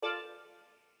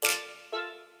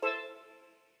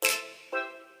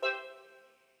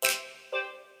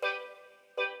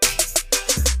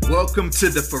Welcome to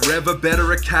the Forever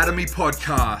Better Academy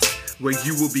podcast, where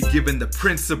you will be given the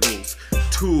principles,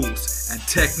 tools, and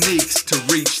techniques to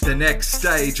reach the next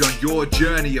stage on your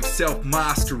journey of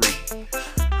self-mastery.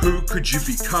 Who could you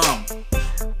become?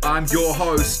 I'm your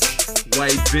host,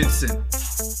 Wade Vincent.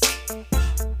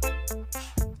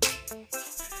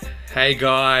 Hey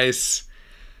guys,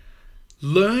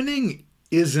 learning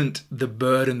isn't the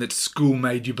burden that school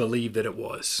made you believe that it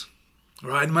was.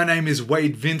 Right, my name is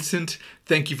Wade Vincent.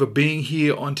 Thank you for being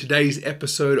here on today's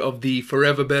episode of the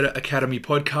Forever Better Academy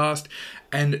podcast.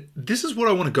 And this is what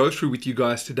I want to go through with you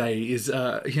guys today is,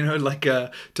 to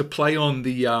play on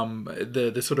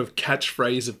the sort of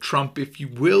catchphrase of Trump, if you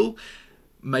will,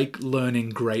 make learning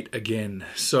great again.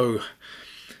 So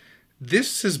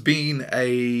this has been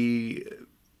a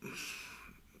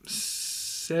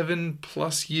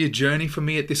 7+ year journey for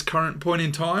me at this current point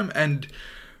in time, and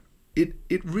it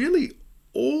really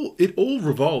all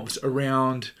revolves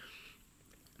around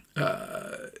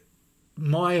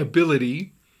my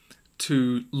ability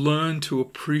to learn to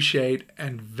appreciate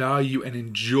and value and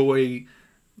enjoy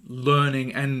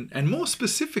learning, and more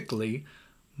specifically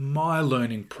my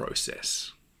learning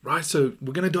process. Right, so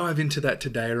we're going to dive into that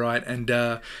today, right? And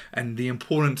the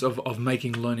importance of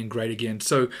making learning great again.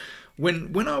 So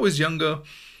when I was younger,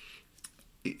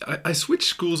 I switched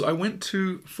schools. I went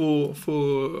to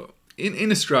for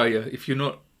in Australia. If you're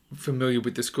not familiar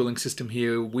with the schooling system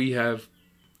here, we have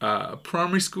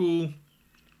primary school,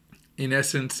 in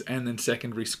essence, and then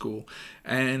secondary school.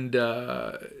 And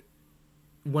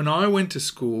when I went to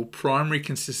school, primary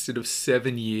consisted of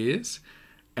 7 years,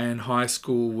 and high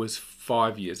school was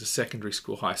 5 years, a secondary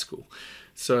school, high school.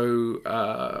 So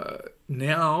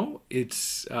now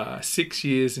it's 6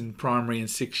 years in primary and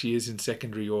 6 years in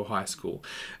secondary or high school.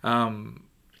 I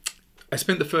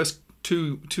spent the first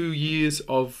two years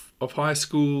of high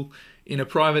school in a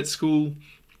private school,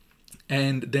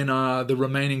 and then the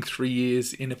remaining 3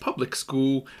 years in a public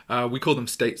school. We call them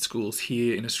state schools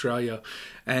here in Australia.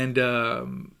 And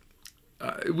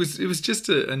it was just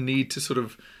a need to sort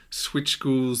of switch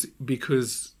schools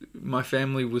because my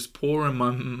family was poor and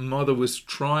my mother was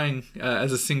trying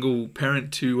as a single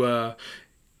parent to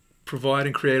provide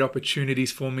and create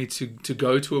opportunities for me to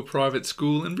go to a private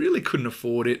school, and really couldn't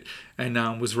afford it, and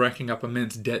was racking up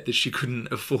immense debt that she couldn't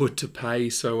afford to pay.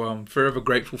 So I'm forever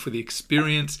grateful for the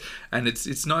experience, and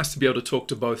it's nice to be able to talk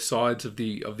to both sides of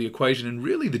the equation, and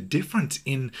really the difference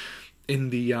in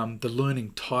the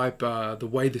learning type, the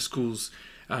way the schools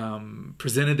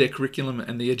presented their curriculum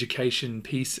and the education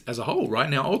piece as a whole. Right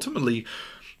now, ultimately,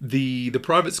 the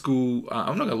private school,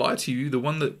 I'm not gonna lie to you, the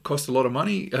one that cost a lot of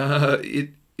money,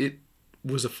 it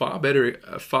was a far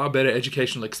better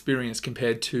educational experience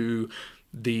compared to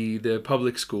the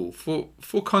public school.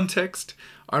 For context,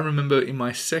 I remember in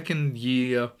my second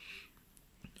year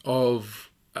of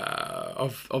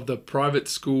the private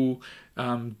school,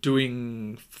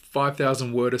 doing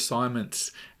 5,000 word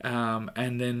assignments,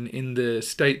 and then in the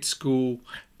state school,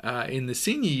 in the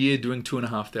senior year, doing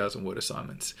 2,500 word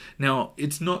assignments. Now,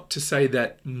 it's not to say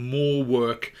that more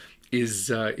work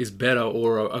is better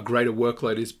or a greater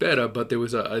workload is better, but there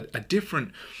was a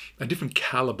different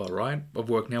caliber, right, of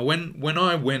work. Now, when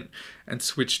I went and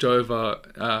switched over,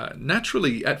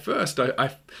 naturally at first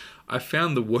I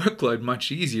found the workload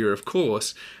much easier, of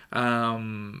course,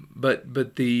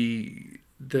 but the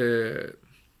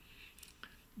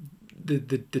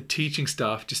teaching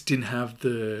staff just didn't have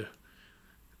the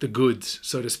goods,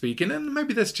 so to speak, and then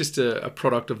maybe that's just a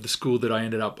product of the school that I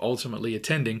ended up ultimately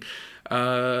attending.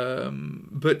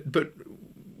 But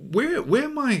where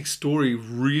my story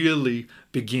really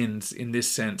begins in this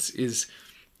sense is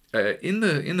in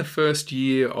the first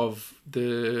year of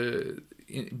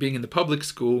being in the public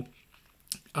school.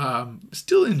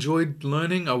 Still enjoyed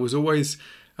learning. I was always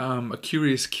a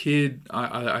curious kid.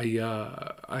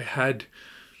 I had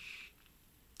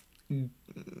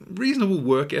reasonable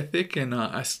work ethic, and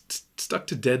I stuck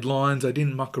to deadlines. I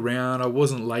didn't muck around. I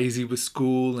wasn't lazy with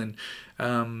school, and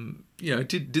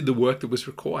did the work that was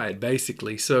required,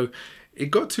 basically. So it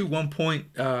got to one point,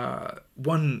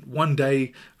 one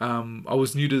day, I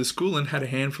was new to the school and had a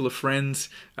handful of friends,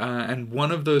 and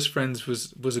one of those friends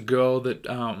was a girl that,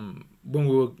 when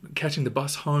we were catching the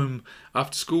bus home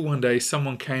after school one day,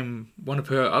 one of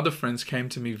her other friends came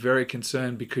to me very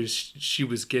concerned because she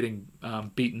was getting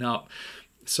beaten up.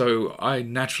 So I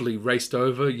naturally raced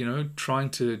over, trying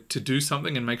to do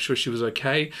something and make sure she was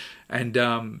okay, and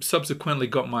subsequently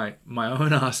got my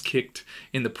own ass kicked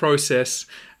in the process.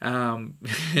 And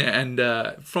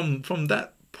from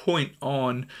that point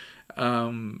on,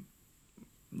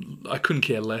 I couldn't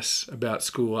care less about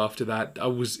school after that.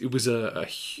 It was a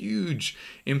huge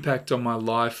impact on my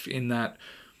life in that,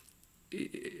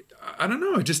 I don't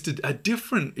know, just a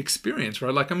different experience,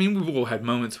 right? Like, I mean, we've all had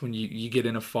moments when you get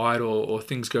in a fight, or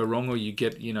things go wrong, or you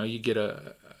get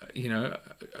an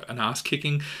ass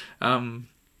kicking.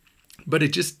 But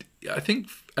it just, I think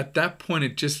at that point,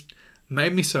 it just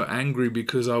made me so angry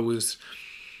because I was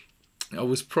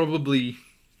probably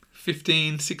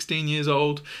 15, 16 years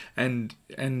old, and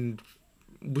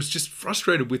was just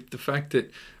frustrated with the fact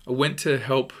that I went to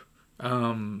help,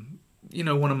 one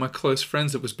of my close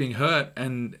friends that was being hurt,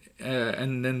 and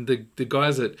then the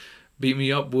guys that beat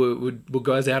me up were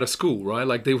guys out of school, right?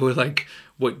 Like, they were like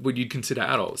what you'd consider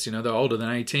adults. They're older than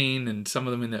 18, and some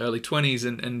of them in their early 20s,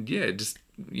 and yeah, just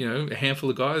a handful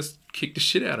of guys kicked the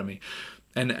shit out of me.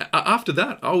 And after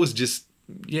that, I was just,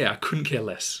 I couldn't care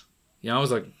less. I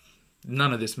was like,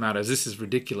 none of this matters. This is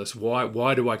ridiculous.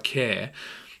 Why do I care?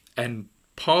 And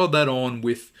piled that on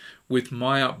with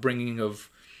my upbringing of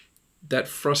that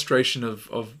frustration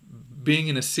of being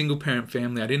in a single parent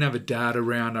family. I didn't have a dad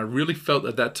around. I really felt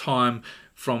at that time,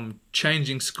 from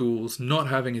changing schools, not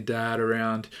having a dad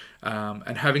around,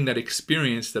 and having that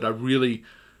experience, that I really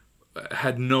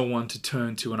had no one to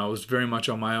turn to, and I was very much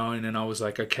on my own. And I was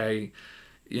like, okay,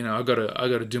 I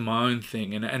gotta do my own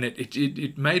thing, and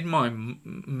it made my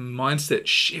mindset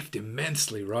shift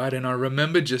immensely, right? And I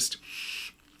remember just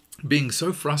being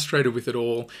so frustrated with it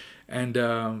all, and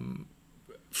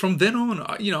from then on,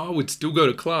 I would still go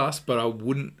to class, but I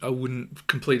wouldn't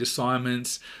complete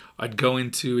assignments. I'd go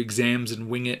into exams and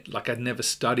wing it, like I'd never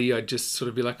study. I'd just sort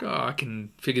of be like, oh, I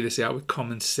can figure this out with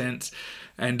common sense.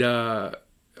 And at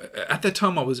that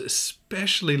time, I was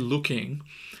especially looking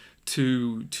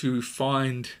to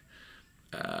find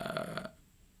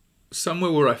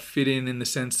somewhere where I fit in the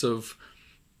sense of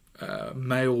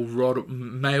male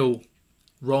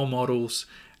role models,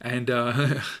 and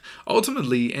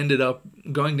ultimately ended up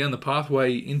going down the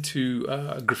pathway into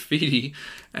graffiti,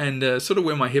 and sort of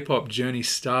where my hip-hop journey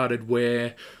started,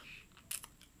 where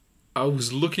I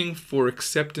was looking for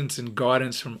acceptance and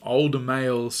guidance from older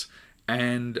males,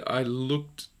 and I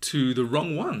looked to the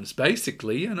wrong ones,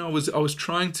 basically. And I was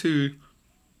trying to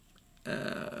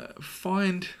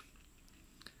find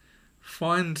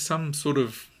some sort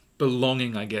of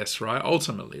belonging, I guess, right?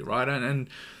 Ultimately, right? And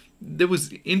there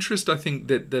was interest, I think,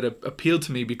 that appealed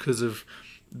to me because of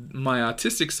my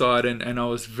artistic side, and I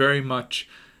was very much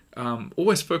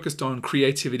always focused on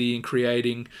creativity and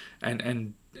creating,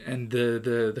 and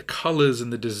the colors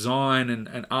and the design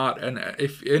and art. And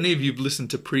if any of you've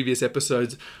listened to previous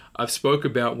episodes, I've spoke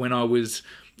about when I was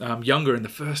younger, and the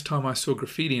first time I saw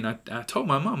graffiti, and I told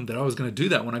my mum that I was going to do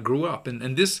that when I grew up,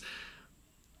 and this,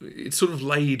 it sort of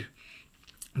laid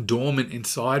dormant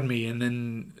inside me, and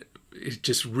then it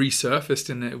just resurfaced,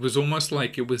 and it was almost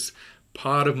like it was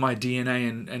part of my DNA.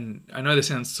 And I know this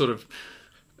sounds sort of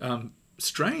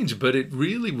strange, but it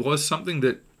really was something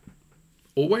that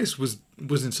always was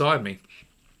inside me.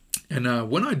 And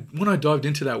when I dived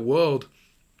into that world,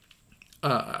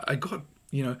 I got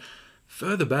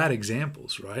further bad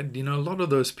examples, right? A lot of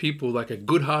those people, like, are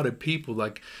good-hearted people,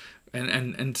 like,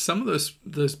 and some of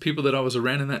those people that I was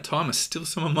around in that time are still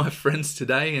some of my friends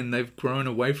today, and they've grown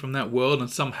away from that world, and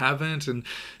some haven't, and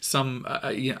some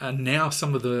are now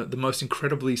some of the most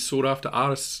incredibly sought-after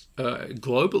artists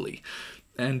globally.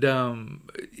 And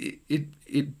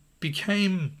it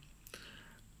became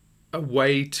a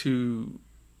way to,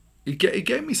 it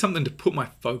gave me something to put my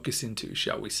focus into,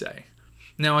 shall we say.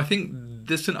 Now, I think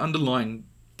this, an underlying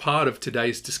part of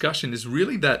today's discussion, is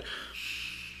really that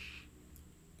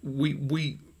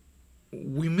we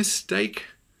mistake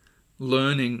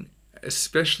learning,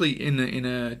 especially in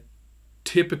a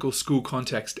typical school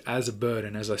context, as a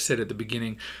burden, as I said at the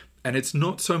beginning. And it's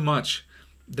not so much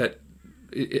that,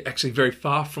 it actually very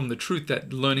far from the truth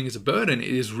that learning is a burden. It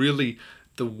is really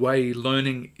the way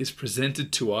learning is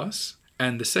presented to us.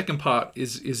 And the second part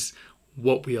is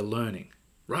what we are learning,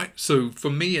 right? So for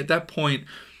me at that point,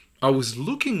 I was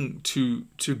looking to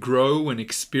grow and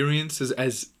experience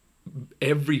as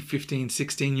every 15,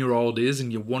 16-year-old is,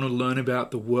 and you want to learn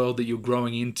about the world that you're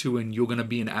growing into, and you're going to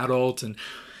be an adult, and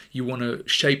you want to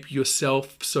shape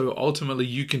yourself so ultimately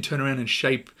you can turn around and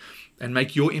shape and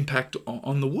make your impact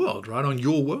on the world, right? On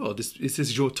your world. This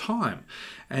is your time.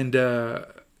 And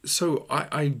so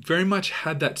I very much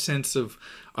had that sense of,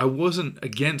 I wasn't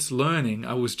against learning.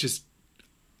 I was just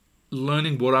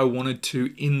learning what I wanted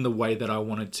to in the way that I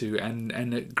wanted to.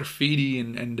 And graffiti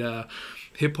and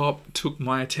hip-hop took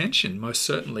my attention, most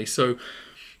certainly. So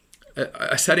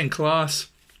I sat in class,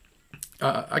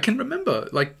 I can remember,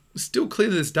 like, still clear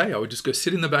to this day, I would just go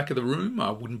sit in the back of the room. I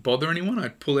wouldn't bother anyone.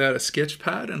 I'd pull out a sketch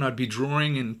pad and I'd be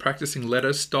drawing and practicing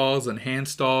letter styles and hand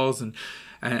styles and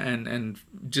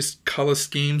just color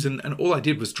schemes. And all I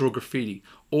did was draw graffiti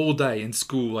all day in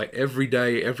school, like every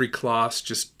day, every class,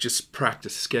 just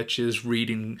practice sketches,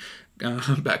 reading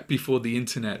back before the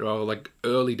internet, or like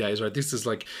early days, right? This is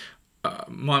like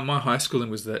my high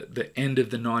schooling was the end of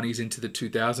the 90s into the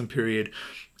 2000 period.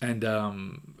 And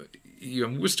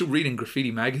we're still reading graffiti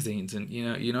magazines, and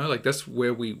like that's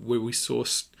where we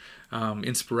sourced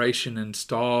inspiration and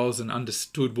styles and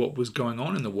understood what was going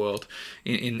on in the world,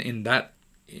 in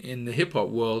the hip hop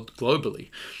world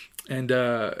globally. And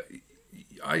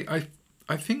I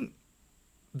think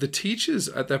the teachers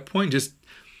at that point just,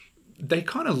 they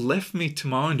kind of left me to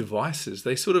my own devices.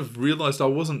 They sort of realized I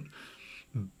wasn't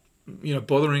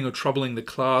bothering or troubling the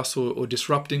class, or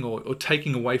disrupting or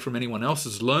taking away from anyone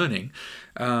else's learning.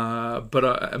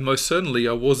 But most certainly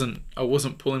I wasn't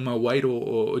pulling my weight,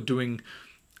 or doing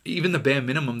even the bare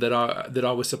minimum that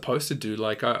I was supposed to do.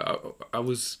 Like I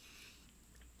was,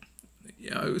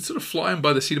 sort of flying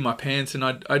by the seat of my pants, and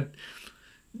I'd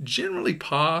generally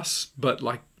pass, but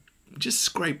like just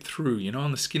scrape through,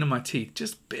 on the skin of my teeth,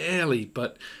 just barely.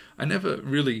 But I never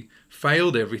really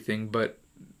failed everything, but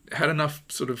had enough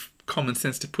sort of common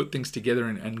sense to put things together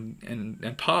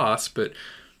and pass, but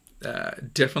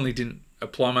definitely didn't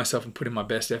apply myself and put in my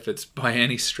best efforts by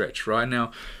any stretch. Right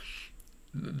now,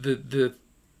 the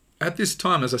at this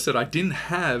time, as I said, I didn't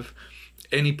have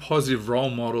any positive role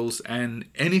models, and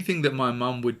anything that my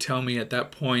mum would tell me at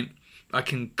that point, I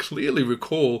can clearly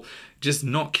recall just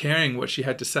not caring what she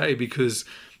had to say, because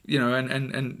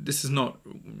and this is not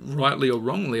rightly or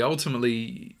wrongly,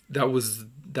 ultimately that was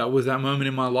that moment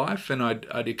in my life, and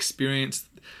I'd experienced,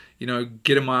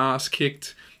 getting my ass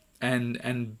kicked, and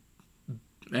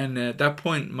at that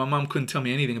point, my mum couldn't tell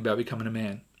me anything about becoming a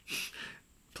man.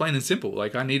 Plain and simple.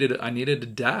 Like I needed a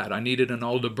dad, I needed an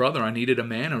older brother, I needed a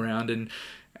man around,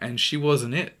 and she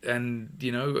wasn't it. And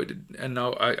and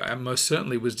I most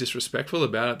certainly was disrespectful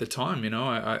about it at the time.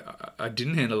 I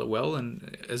didn't handle it well,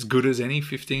 and as good as any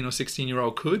 15 or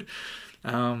 16-year-old could.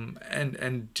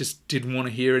 And just didn't want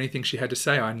to hear anything she had to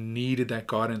say. I needed that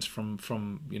guidance from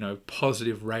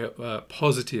positive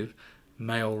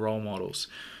male role models.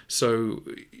 So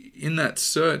in that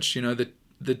search,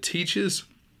 the teachers,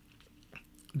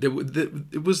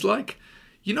 it was like,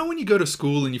 when you go to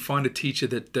school and you find a teacher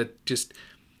that just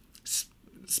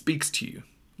speaks to you,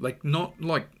 like not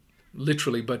like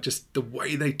literally, but just the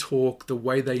way they talk, the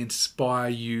way they inspire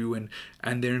you, and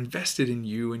they're invested in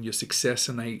you and your success,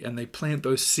 and they plant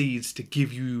those seeds to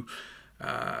give you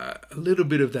a little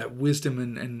bit of that wisdom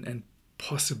and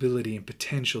possibility and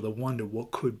potential, the wonder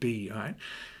what could be. Right?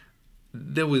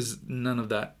 There was none of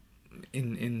that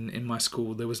in my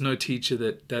school. There was no teacher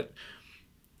that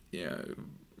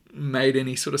made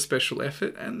any sort of special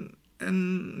effort, and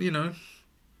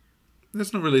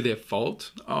that's not really their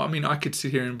fault. I mean, I could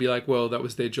sit here and be like, well, that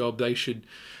was their job. They should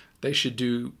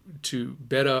do to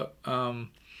better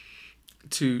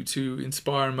to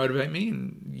inspire and motivate me.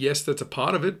 And yes, that's a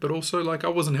part of it, but also like I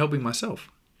wasn't helping myself.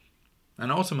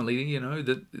 And ultimately,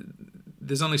 that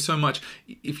there's only so much.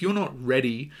 If you're not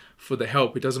ready for the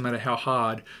help, it doesn't matter how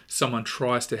hard someone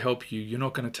tries to help you, you're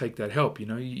not going to take that help.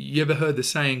 You ever heard the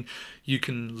saying, you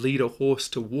can lead a horse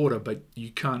to water, but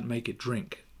you can't make it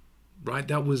drink. Right,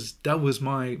 that was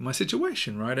my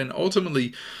situation, right? And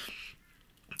ultimately,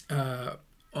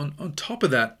 on top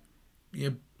of that,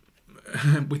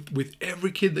 with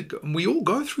every kid we all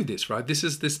go through this, right? This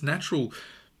is this natural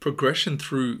progression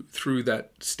through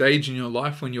that stage in your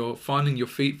life when you're finding your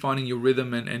feet, finding your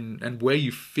rhythm, and where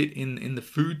you fit in the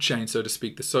food chain, so to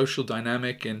speak, the social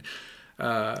dynamic. And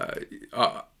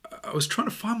I was trying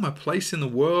to find my place in the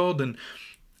world,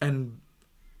 and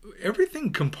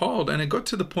everything compiled, and it got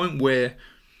to the point where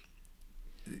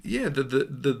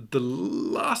the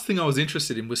last thing I was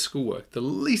interested in was schoolwork, the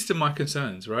least of my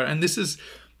concerns, right? And this is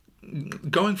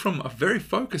going from a very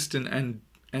focused and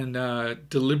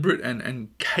deliberate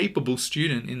and capable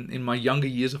student in my younger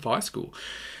years of high school.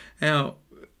 Now,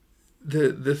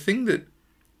 the thing that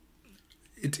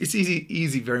it's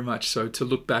easy very much so to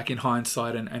look back in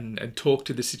hindsight and talk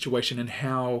to the situation and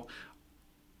how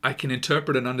I can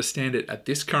interpret and understand it at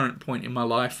this current point in my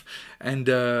life. And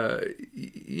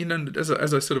as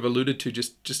I sort of alluded to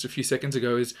just a few seconds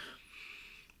ago, is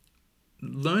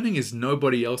learning is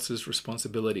nobody else's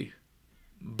responsibility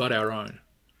but our own.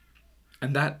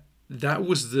 And that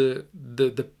was the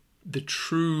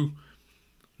true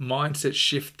mindset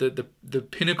shift, the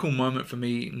pinnacle moment for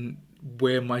me,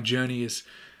 where my journey is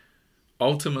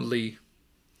ultimately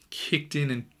kicked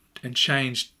in and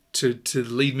changed to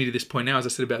lead me to this point now, as I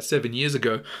said, about 7 years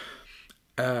ago,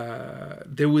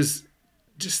 there was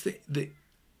just the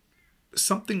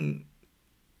something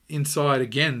inside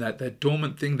again, that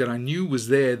dormant thing that I knew was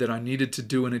there that I needed to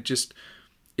do, and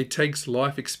it takes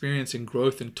life experience and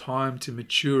growth and time to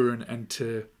mature and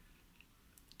to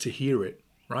hear it,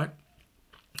 right?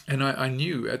 And I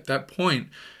knew at that point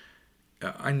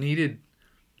I needed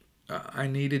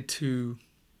to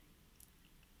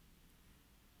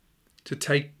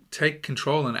take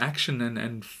control and action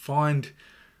and find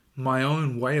my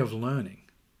own way of learning,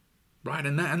 right?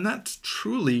 And that's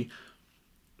truly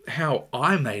how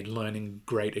I made learning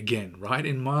great again, right?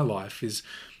 In my life is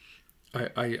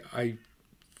I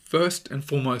first and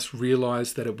foremost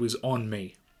realized that it was on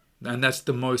me. And that's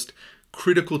the most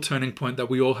critical turning point that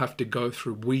we all have to go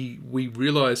through. We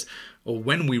realize, or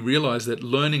when we realize, that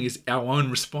learning is our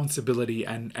own responsibility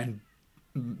and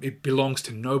it belongs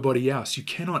to nobody else. You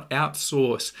cannot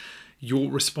outsource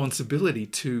your responsibility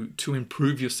to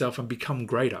improve yourself and become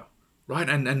greater. Right?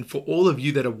 And for all of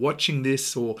you that are watching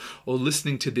this or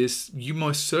listening to this, you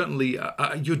most certainly,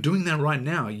 you're doing that right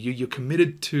now. You're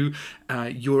committed to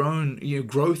your own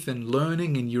growth and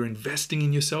learning, and you're investing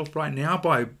in yourself right now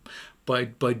by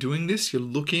doing this. You're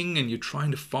looking and you're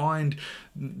trying to find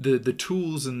the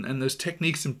tools and those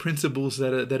techniques and principles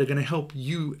that are going to help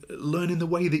you learn in the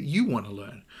way that you want to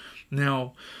learn.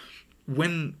 Now,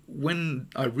 when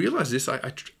I realized this,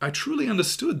 I truly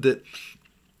understood that,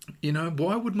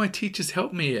 why would my teachers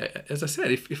help me, as I said,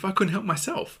 if I couldn't help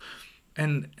myself?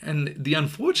 And the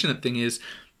unfortunate thing is,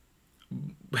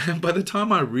 by the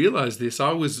time I realized this,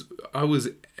 I was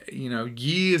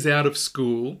years out of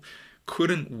school,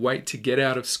 couldn't wait to get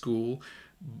out of school,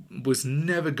 was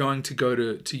never going to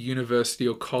go to university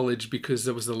or college because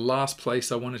that was the last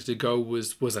place I wanted to go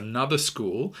was another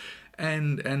school.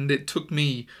 And it took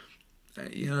me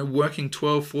working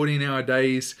 12, 14-hour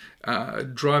days,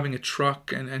 driving a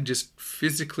truck and just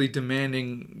physically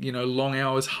demanding, long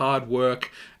hours, hard work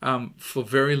for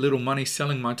very little money,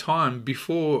 selling my time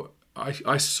before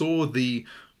I saw the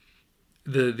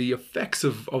effects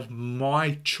of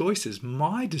my choices,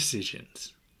 my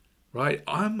decisions, right?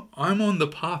 I'm on the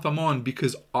path I'm on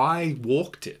because I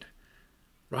walked it.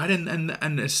 Right?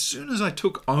 And as soon as I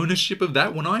took ownership of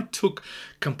that, when I took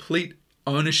complete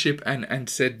ownership and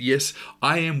said, yes,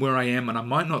 I am where I am and I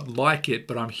might not like it,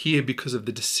 but I'm here because of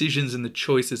the decisions and the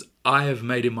choices I have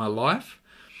made in my life,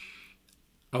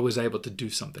 I was able to do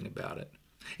something about it.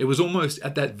 It was almost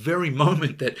at that very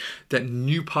moment that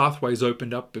new pathways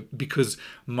opened up because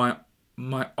my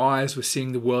eyes were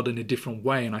seeing the world in a different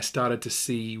way, and I started to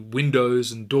see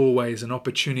windows and doorways and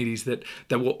opportunities that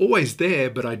were always there,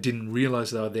 but I didn't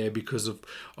realize they were there because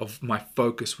of my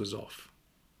focus was off.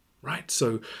 Right?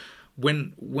 So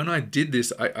when I did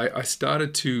this, I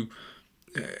started to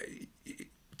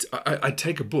I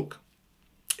take a book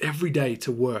every day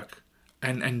to work,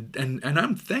 and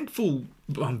I'm thankful.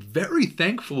 I'm very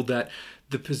thankful that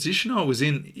the position I was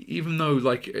in, even though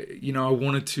I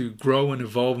wanted to grow and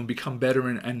evolve and become better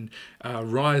and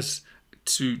rise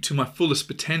to my fullest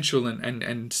potential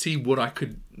and see what I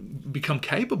could become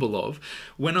capable of.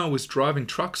 When I was driving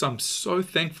trucks, I'm so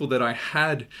thankful that I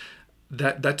had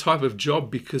that type of job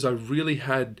because I really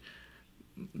had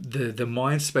the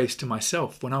mind space to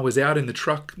myself. When I was out in the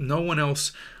truck, no one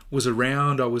else was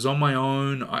around. I was on my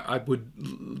own. I would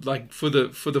for the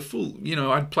full,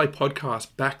 I'd play podcasts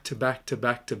back to back to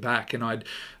back to back, and I'd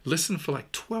listen for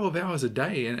 12 hours a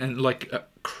day and like a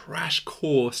crash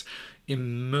course,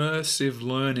 immersive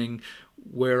learning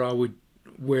where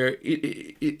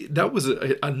that was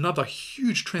another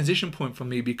huge transition point for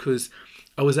me because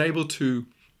I was able to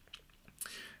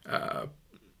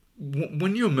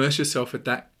when you immerse yourself at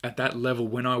that level,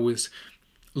 when I was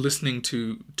listening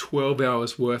to 12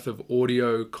 hours worth of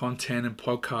audio content and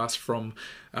podcasts from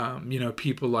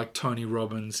people like Tony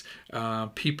Robbins,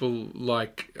 people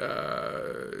like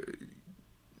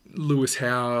Lewis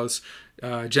Howes,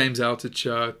 James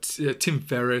Altucher, Tim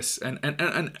Ferriss,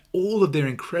 and all of their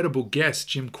incredible guests,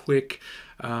 Jim Quick,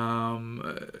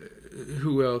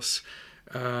 who else?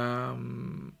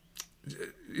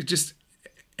 Just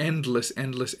endless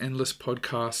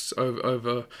podcasts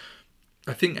over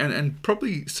I think, and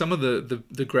probably some of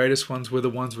the greatest ones were the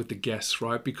ones with the guests,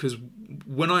 right? Because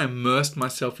when I immersed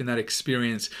myself in that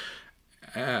experience,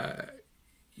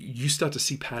 you start to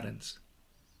see patterns,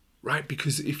 right?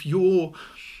 Because if you're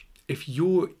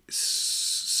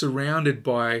surrounded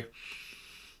by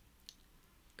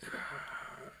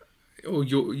or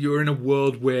you're in a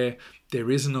world where there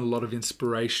isn't a lot of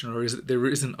inspiration, or there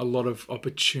isn't a lot of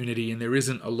opportunity, and there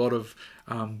isn't a lot of,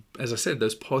 as I said,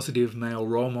 those positive male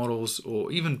role models,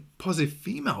 or even positive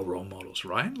female role models,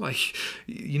 right? Like,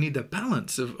 you need the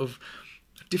balance of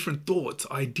different thoughts,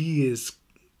 ideas,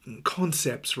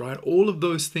 concepts, right? All of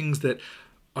those things that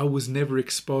I was never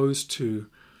exposed to.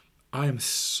 I am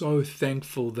so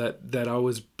thankful that I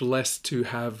was blessed to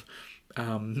have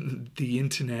the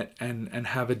internet and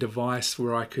have a device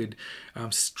where I could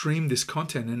stream this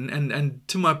content. And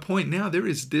to my point now,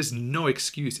 there's no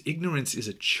excuse. Ignorance is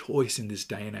a choice in this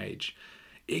day and age.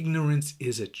 Ignorance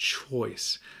is a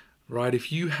choice, right?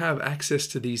 If you have access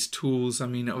to these tools, I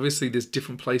mean, obviously there's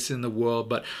different places in the world,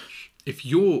 but if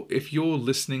you're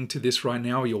listening to this right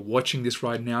now, or you're watching this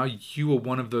right now, you are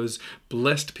one of those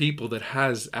blessed people that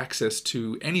has access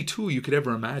to any tool you could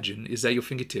ever imagine is at your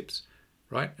fingertips,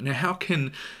 right? Now,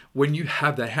 when you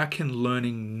have that, how can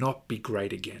learning not be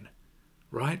great again,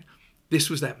 right?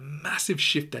 This was that massive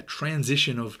shift, that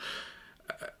transition of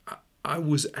I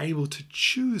was able to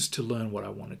choose to learn what I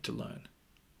wanted to learn.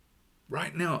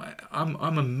 Right now,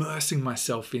 I'm immersing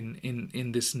myself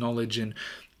in this knowledge, and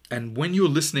when you're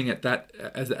listening at that,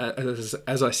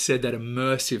 as I said, that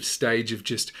immersive stage of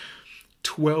just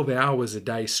 12 hours a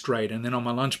day straight, and then on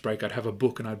my lunch break I'd have a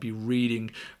book and I'd be reading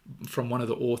from one of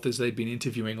the authors they'd been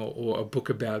interviewing, or a book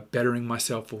about bettering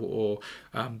myself, or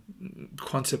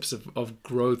concepts of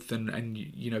growth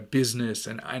and business,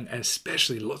 and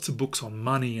especially lots of books on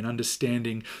money and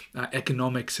understanding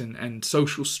economics and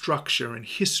social structure and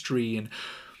history, and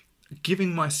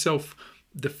giving myself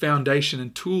the foundation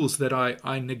and tools that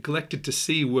I neglected to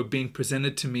see were being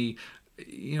presented to me,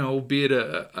 albeit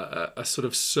a sort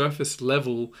of surface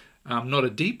level, not a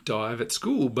deep dive at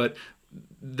school, but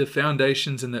the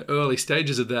foundations and the early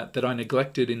stages of that I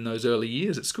neglected in those early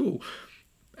years at school.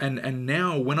 And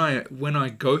now when I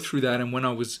go through that, and when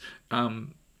I was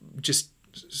just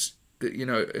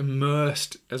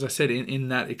immersed, as I said, in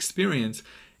that experience,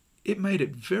 it made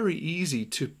it very easy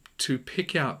to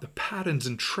pick out the patterns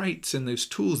and traits in those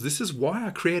tools. This is why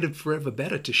I created Forever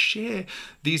Better, to share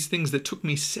these things that took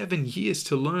me 7 years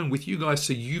to learn with you guys,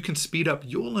 so you can speed up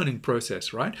your learning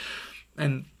process, right?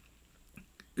 And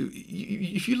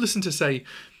if you listen to, say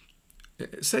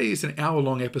it's an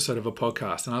hour-long episode of a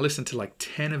podcast, and I listen to like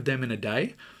 10 of them in a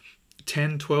day,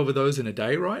 10, 12 of those in a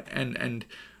day, right? And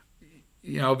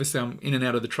obviously I'm in and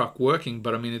out of the truck working,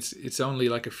 but I mean, it's only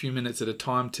like a few minutes at a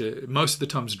time, to most of the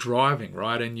time's driving,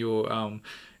 right? And you're,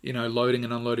 loading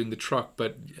and unloading the truck,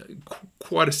 but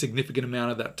quite a significant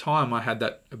amount of that time I had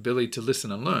that ability to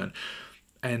listen and learn.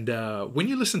 And when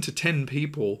you listen to 10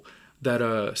 people that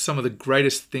are some of the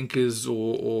greatest thinkers,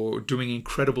 or doing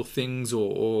incredible things,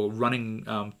 or running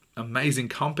amazing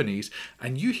companies,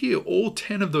 and you hear all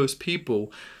 10 of those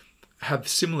people have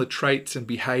similar traits and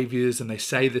behaviors, and they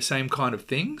say the same kind of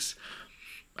things,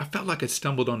 I felt like I'd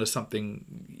stumbled onto something,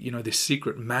 this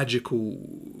secret magical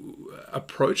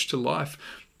approach to life.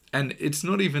 And it's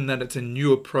not even that it's a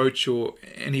new approach or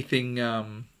anything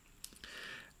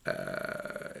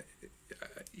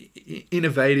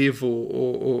innovative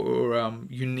or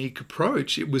unique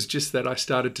approach. It was just that I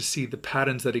started to see the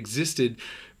patterns that existed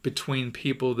between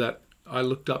people that I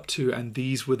looked up to, and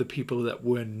these were the people that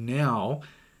were now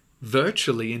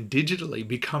virtually and digitally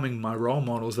becoming my role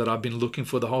models that I've been looking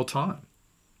for the whole time.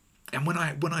 And when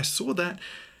I saw that,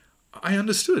 I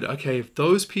understood, okay, if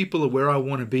those people are where I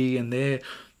want to be, and they're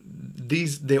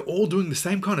all doing the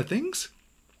same kind of things,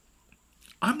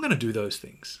 I'm going to do those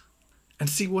things and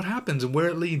see what happens and where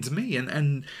it leads me.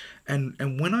 And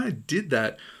when I did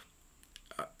that,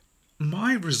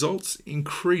 my results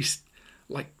increased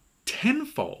like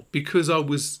tenfold, because I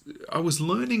was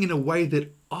learning in a way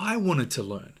that I wanted to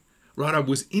learn. Right, I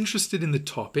was interested in the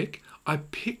topic. I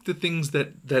picked the things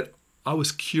that I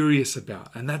was curious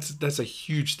about, and that's a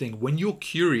huge thing. When you're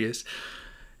curious,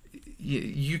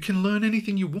 you can learn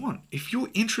anything you want. If you're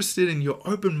interested and you're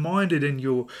open-minded, and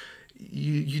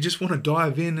you just want to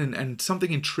dive in, and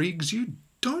something intrigues you,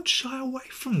 don't shy away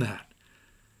from that.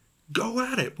 Go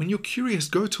at it. When you're curious,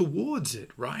 go towards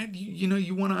it. Right?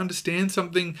 You want to understand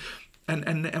something.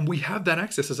 And we have that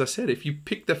access, as I said. If you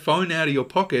pick the phone out of your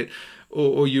pocket,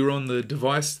 or you're on the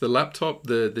device, the laptop,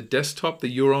 the desktop that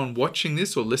you're on watching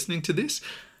this or listening to this,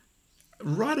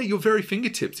 right at your very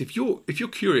fingertips. If you're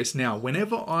curious now,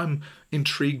 whenever I'm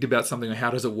intrigued about something, or how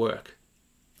does it work,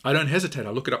 I don't hesitate. I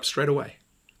look it up straight away.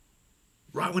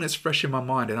 Right when it's fresh in my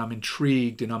mind, and I'm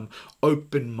intrigued, and I'm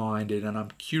open-minded, and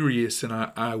I'm curious, and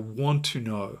I want to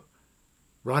know.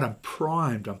 Right? I'm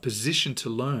primed. I'm positioned to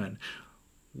learn.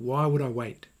 Why would I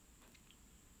wait?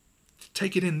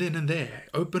 take it in then and there.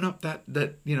 Open up that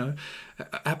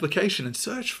application and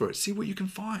search for it. See what you can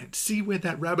find. See where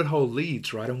that rabbit hole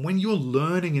leads, right? And when you're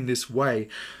learning in this way,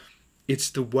 it's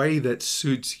the way that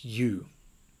suits you,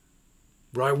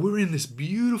 right? We're in this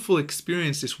beautiful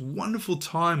experience, this wonderful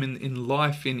time in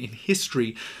life, in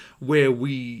history, where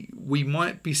we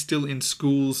might be still in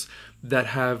schools that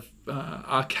have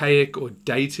archaic or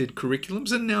dated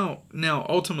curriculums, and now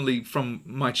ultimately from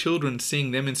my children,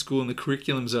 seeing them in school and the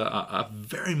curriculums are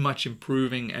very much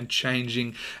improving and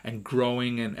changing and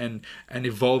growing and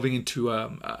evolving into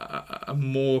a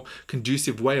more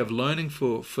conducive way of learning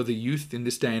for the youth in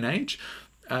this day and age.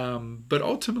 But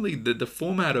ultimately, the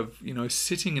format of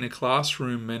sitting in a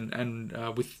classroom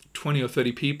and with 20 or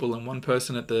 30 people and one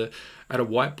person at a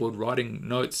whiteboard writing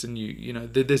notes, and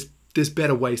there's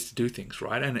better ways to do things,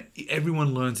 right? And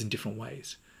everyone learns in different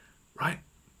ways, right?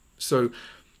 So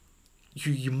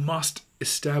you must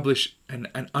establish and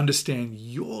understand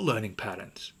your learning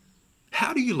patterns.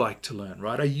 How do you like to learn,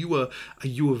 right? Are you a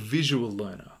visual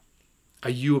learner? Are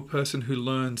you a person who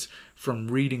learns from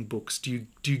reading books? Do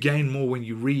you gain more when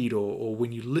you read or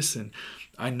when you listen?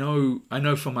 I know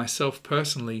for myself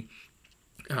personally,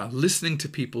 listening to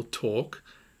people talk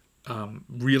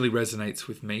really resonates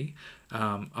with me.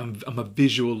 I'm a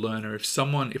visual learner.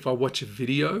 If I watch a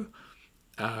video,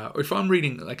 or if I'm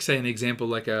reading, like say an example,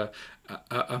 like a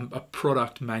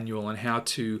product manual on how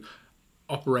to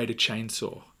operate a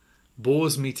chainsaw,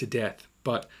 bores me to death,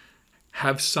 but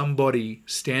have somebody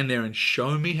stand there and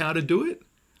show me how to do it,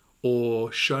 or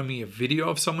show me a video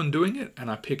of someone doing it, and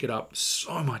I pick it up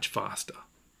so much faster,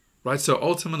 right? So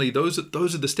ultimately, those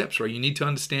are the steps, right? You need to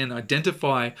understand,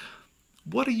 identify,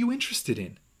 what are you interested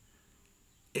in?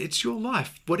 It's your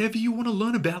life. Whatever you want to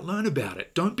learn about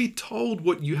it. Don't be told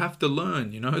what you have to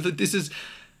learn. That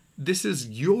this is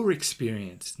your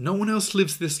experience. No one else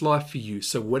lives this life for you.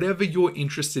 So whatever you're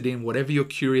interested in, whatever you're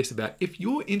curious about, if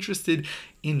you're interested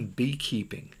in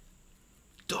beekeeping,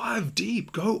 dive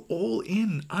deep, go all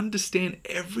in, understand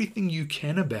everything you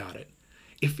can about it.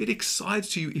 If it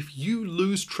excites you, if you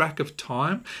lose track of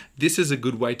time, this is a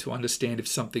good way to understand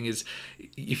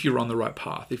if you're on the right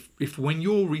path. If when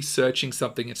you're researching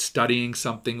something and studying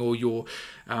something, or you're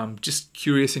just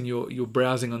curious and you're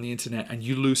browsing on the internet and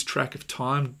you lose track of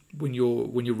time when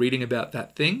you're reading about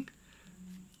that thing,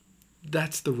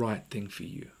 that's the right thing for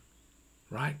you,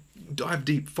 right? Dive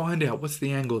deep, find out what's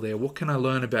the angle there, what can I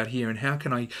learn about here, and how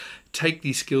can I take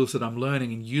these skills that I'm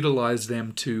learning and utilize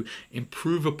them to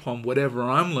improve upon whatever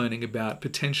I'm learning about,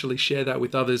 potentially share that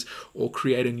with others, or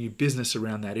create a new business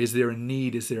around that. Is there a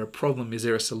need? Is there a problem? Is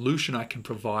there a solution I can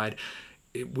provide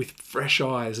with fresh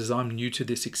eyes as I'm new to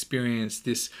this experience,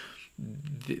 this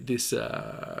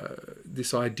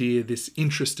idea, this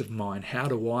interest of mine? How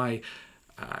do I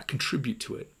contribute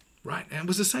to it, right? And it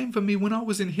was the same for me when I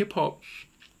was in hip hop.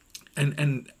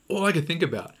 And all I could think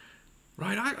about,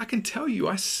 right? I can tell you,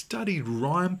 I studied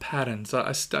rhyme patterns.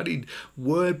 I studied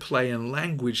wordplay and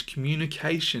language,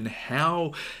 communication,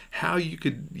 how you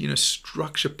could,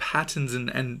 structure patterns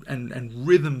and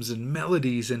rhythms and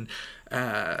melodies and,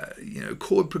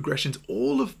 chord progressions,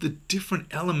 all of the different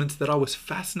elements that I was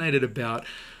fascinated about.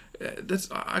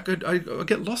 I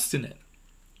get lost in it.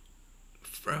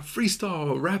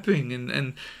 Freestyle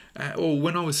rapping or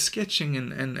when I was sketching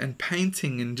and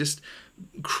painting and just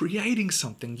creating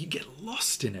something, you get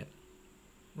lost in it,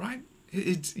 right?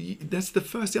 That's the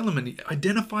first element.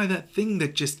 Identify that thing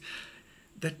that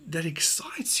that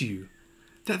excites you,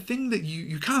 that thing that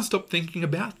you can't stop thinking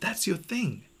about. That's your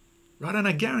thing, right? And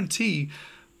I guarantee,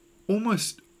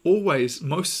 almost always,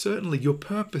 most certainly, your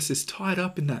purpose is tied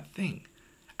up in that thing.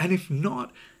 And if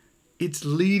not, it's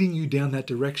leading you down that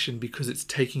direction because it's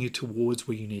taking you towards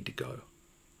where you need to go,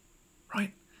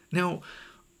 right?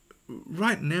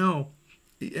 Right now,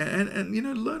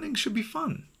 learning should be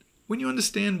fun. When you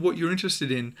understand what you're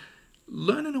interested in,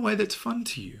 learn in a way that's fun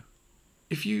to you.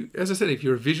 As I said, if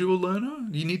you're a visual learner,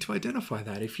 you need to identify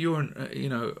that. If you're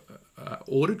an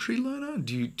auditory learner,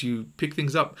 do you pick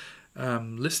things up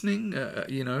listening?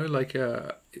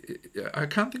 I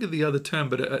can't think of the other term,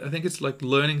 but I think it's like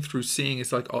learning through seeing.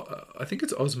 It's like I think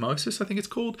it's osmosis. I think it's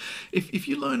called. If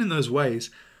you learn in those ways,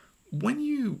 when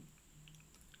you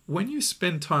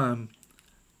spend time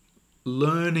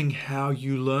learning how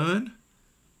you learn,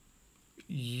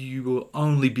 you will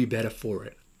only be better for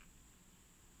it.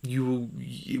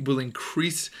 It will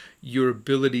increase your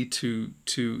ability to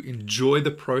enjoy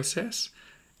the process,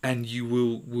 and you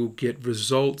will get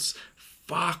results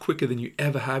far quicker than you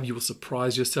ever have. You will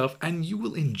surprise yourself, and you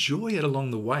will enjoy it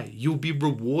along the way. You'll be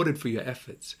rewarded for your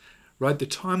efforts, right? The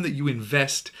time that you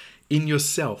invest in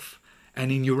yourself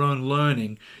and in your own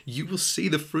learning, you will see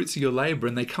the fruits of your labor,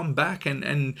 and they come back.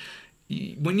 And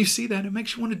when you see that, it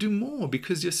makes you want to do more,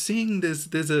 because you're seeing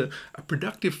there's a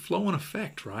productive flow and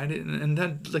effect, right? And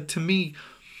that, like, to me,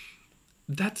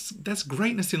 that's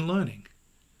greatness in learning.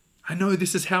 I know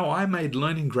this is how I made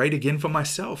learning great again for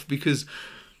myself, because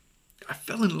I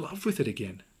fell in love with it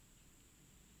again.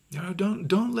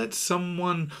 Don't let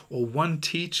someone or one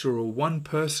teacher or one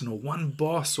person or one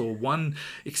boss or one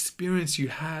experience you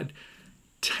had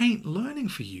taint learning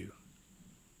for you.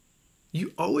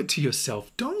 You owe it to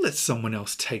yourself. Don't let someone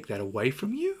else take that away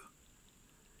from you.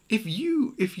 If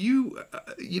you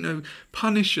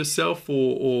punish yourself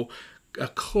or are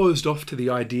closed off to the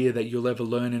idea that you'll ever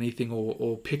learn anything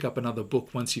or pick up another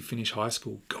book once you finish high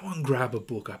school, go and grab a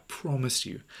book. I promise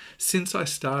you. Since I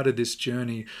started this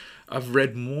journey, I've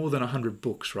read more than 100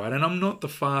 books, right? And I'm not the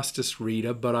fastest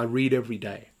reader, but I read every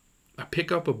day. I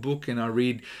pick up a book and I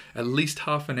read at least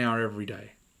half an hour every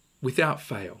day, without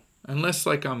fail. Unless,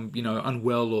 like, I'm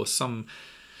unwell or something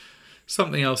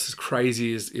else is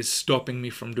crazy is stopping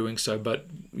me from doing so. But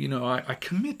I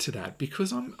commit to that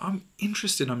because I'm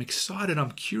interested, I'm excited,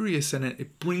 I'm curious, and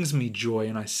it brings me joy,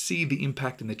 and I see the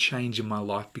impact and the change in my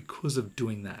life because of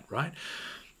doing that, right?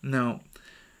 Now,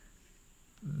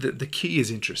 the key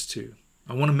is interest too.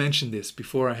 I want to mention this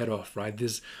before I head off, right?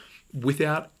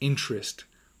 Without interest,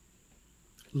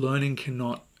 learning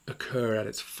cannot occur at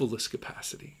its fullest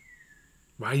capacity.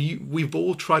 Right? We've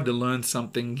all tried to learn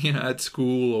something, at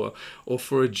school or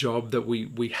for a job that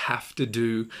we have to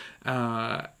do,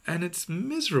 and it's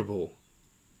miserable.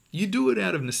 You do it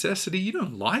out of necessity. You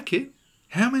don't like it.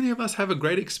 How many of us have a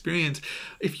great experience?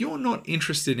 If you're not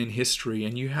interested in history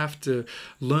and you have to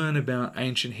learn about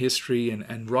ancient history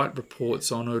and write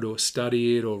reports on it or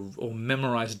study it or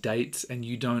memorize dates, and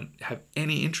you don't have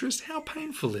any interest, how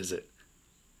painful is it?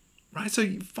 Right? So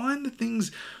you find the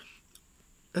things,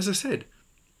 as I said,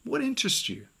 what interests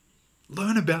you?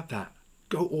 Learn about that.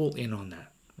 Go all in on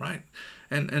that, right?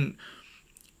 And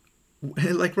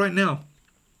like right now,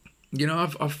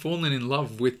 I've fallen in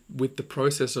love with the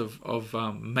process of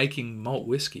making malt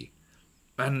whiskey,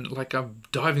 and like I'm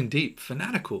diving deep,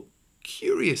 fanatical,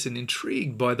 curious, and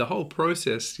intrigued by the whole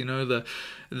process. The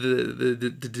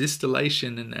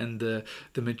distillation and the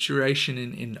maturation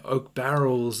in oak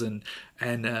barrels and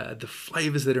the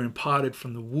flavors that are imparted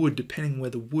from the wood, depending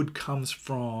where the wood comes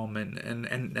from, and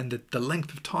the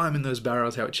length of time in those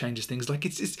barrels, how it changes things. Like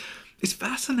it's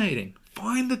fascinating.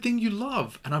 Find the thing you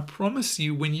love, and I promise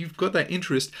you, when you've got that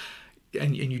interest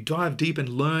and you dive deep and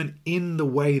learn in the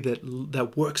way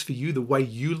that works for you, the way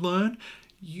you learn,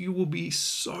 you will be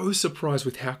so surprised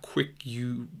with how quick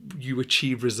you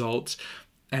achieve results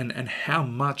and how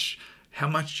much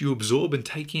you absorb and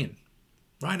take in,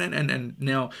 right? And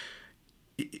now,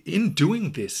 in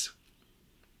doing this,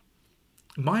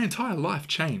 my entire life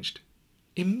changed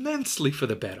immensely for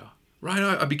the better, right?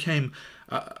 I became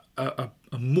a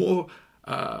more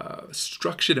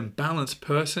structured and balanced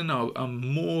person.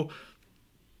 I'm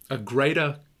a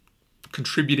greater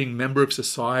contributing member of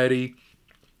society.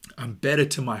 I'm better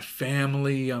to my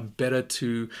family. I'm better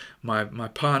to my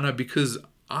partner, because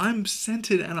I'm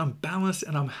centered and I'm balanced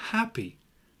and I'm happy.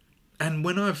 And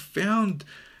when I've found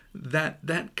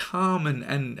that calm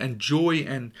and joy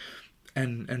and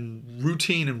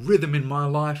routine and rhythm in my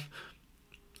life,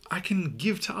 I can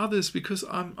give to others, because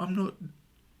I'm not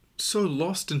so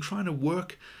lost and trying to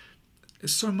work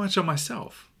so much on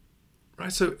myself.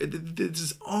 Right? So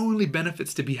there's only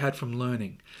benefits to be had from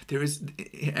learning. There is,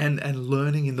 and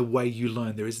learning in the way you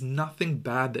learn. There is nothing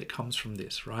bad that comes from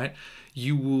this, right?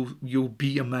 You'll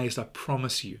be amazed, I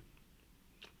promise you.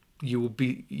 You'll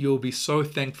be so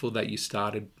thankful that you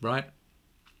started, right?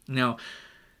 Now,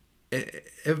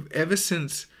 ever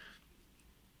since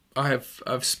I've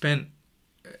spent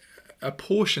a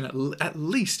portion at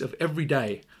least of every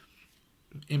day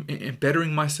in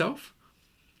bettering myself,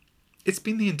 it's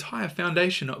been the entire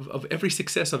foundation of every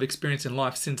success I've experienced in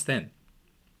life since then.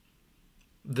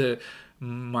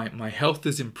 My health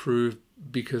has improved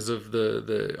because of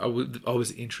I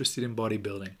was interested in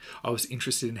bodybuilding. I was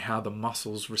interested in how the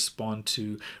muscles respond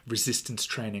to resistance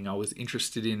training. I was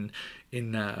interested in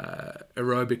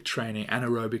aerobic training,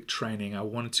 anaerobic training. I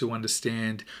wanted to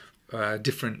understand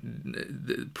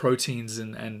different proteins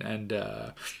and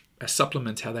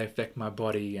supplements, how they affect my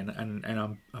body, and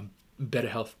I'm better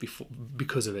health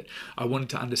because of it. I wanted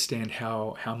to understand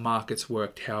how markets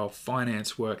worked, how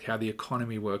finance worked, how the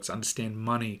economy works, understand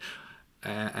money,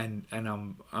 and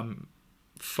I'm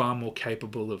far more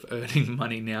capable of earning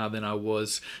money now than I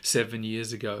was 7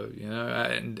 years ago.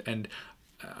 And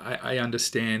I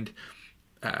understand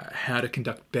how to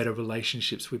conduct better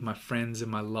relationships with my friends and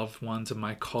my loved ones and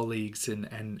my colleagues and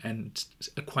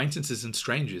acquaintances and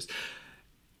strangers.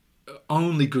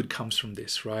 Only good comes from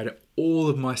this, right? All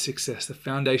of my success, the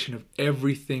foundation of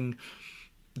everything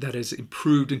that has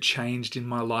improved and changed in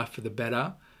my life for the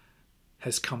better,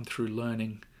 has come through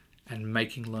learning and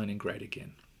making learning great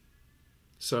again.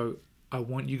 So I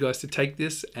want you guys to take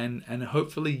this and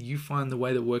hopefully you find the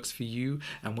way that works for you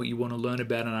and what you want to learn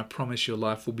about, and I promise your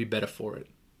life will be better for it.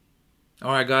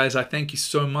 All right, guys, I thank you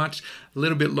so much. A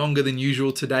little bit longer than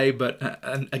usual today, but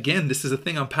again, this is a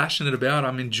thing I'm passionate about.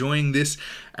 I'm enjoying this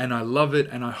and I love it,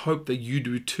 and I hope that you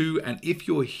do too. And if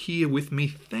you're here with me,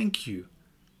 thank you.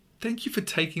 Thank you for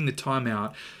taking the time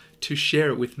out to share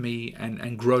it with me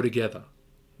and grow together,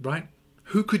 right?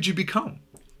 Who could you become?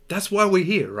 That's why we're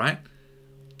here, right?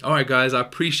 All right, guys, I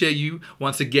appreciate you.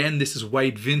 Once again, this is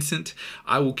Wade Vincent.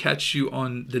 I will catch you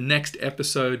on the next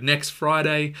episode next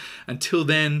Friday. Until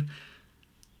then,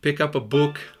 pick up a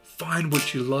book, find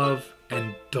what you love,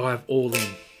 and dive all in.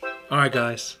 All right,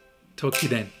 guys, talk to you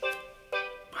then.